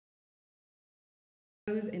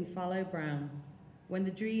In fallow brown, when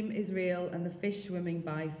the dream is real and the fish swimming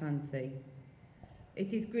by fancy.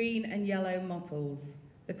 It is green and yellow mottles,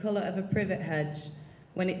 the colour of a privet hedge,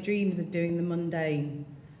 when it dreams of doing the mundane.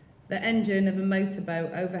 The engine of a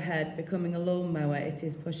motorboat overhead becoming a lawnmower it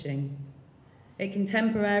is pushing. It can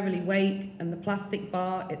temporarily wake, and the plastic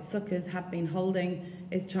bar its suckers have been holding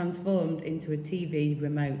is transformed into a TV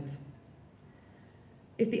remote.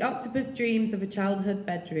 If the octopus dreams of a childhood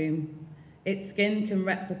bedroom, its skin can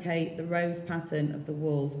replicate the rose pattern of the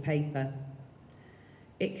wall's paper.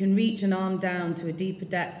 It can reach an arm down to a deeper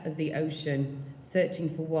depth of the ocean, searching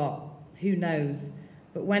for what? Who knows?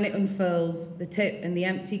 But when it unfurls, the tip in the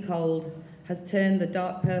empty cold has turned the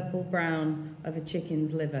dark purple brown of a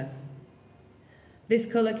chicken's liver. This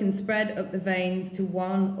colour can spread up the veins to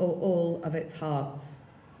one or all of its hearts.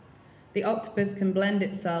 The octopus can blend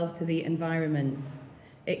itself to the environment.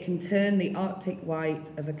 It can turn the Arctic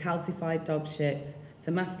white of a calcified dog shit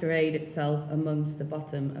to masquerade itself amongst the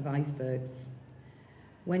bottom of icebergs.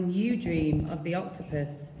 When you dream of the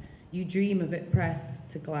octopus, you dream of it pressed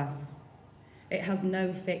to glass. It has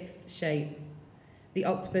no fixed shape. The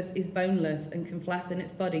octopus is boneless and can flatten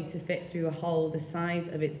its body to fit through a hole the size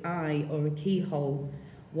of its eye or a keyhole,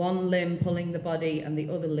 one limb pulling the body and the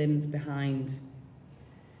other limbs behind.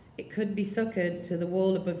 It could be suckered to the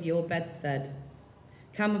wall above your bedstead,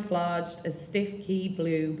 camouflaged as stiff key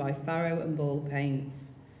blue by faro and ball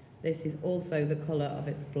paints. This is also the colour of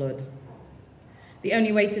its blood. The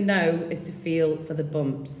only way to know is to feel for the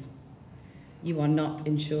bumps. You are not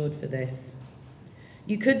insured for this.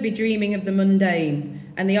 You could be dreaming of the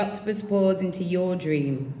mundane, and the octopus pours into your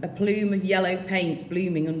dream, a plume of yellow paint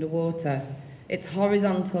blooming underwater, its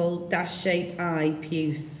horizontal, dash-shaped eye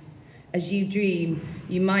puce. As you dream,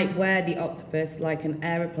 you might wear the octopus like an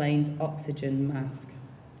aeroplane's oxygen mask.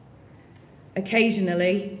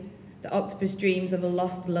 Occasionally, the octopus dreams of a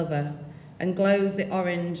lost lover and glows the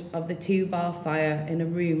orange of the 2-bar fire in a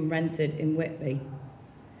room rented in Whitby.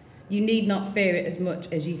 You need not fear it as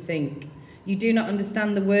much as you think. You do not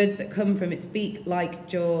understand the words that come from its beak-like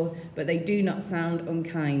jaw, but they do not sound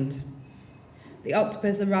unkind. The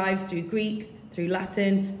octopus arrives through Greek, through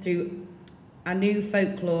Latin, through Ainu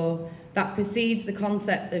folklore that precedes the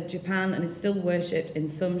concept of Japan and is still worshipped in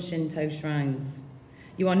some Shinto shrines.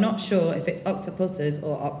 You are not sure if it's octopuses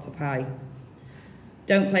or octopi.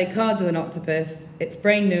 Don't play cards with an octopus. Its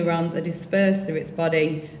brain neurons are dispersed through its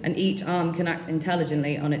body, and each arm can act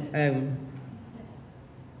intelligently on its own.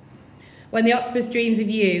 When the octopus dreams of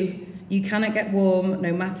you, you cannot get warm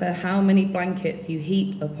no matter how many blankets you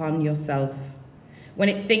heap upon yourself. When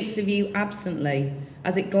it thinks of you absently,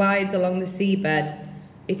 as it glides along the seabed,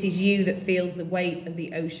 it is you that feels the weight of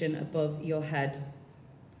the ocean above your head.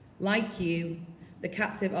 Like you, the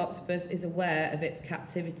captive octopus is aware of its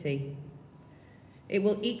captivity. It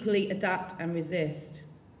will equally adapt and resist.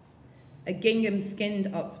 A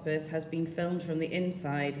gingham-skinned octopus has been filmed from the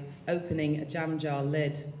inside, opening a jam jar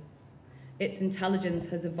lid. Its intelligence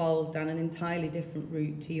has evolved down an entirely different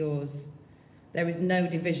route to yours. There is no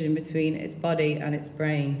division between its body and its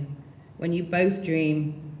brain. When you both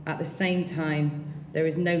dream at the same time, there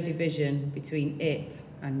is no division between it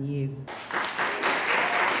and you.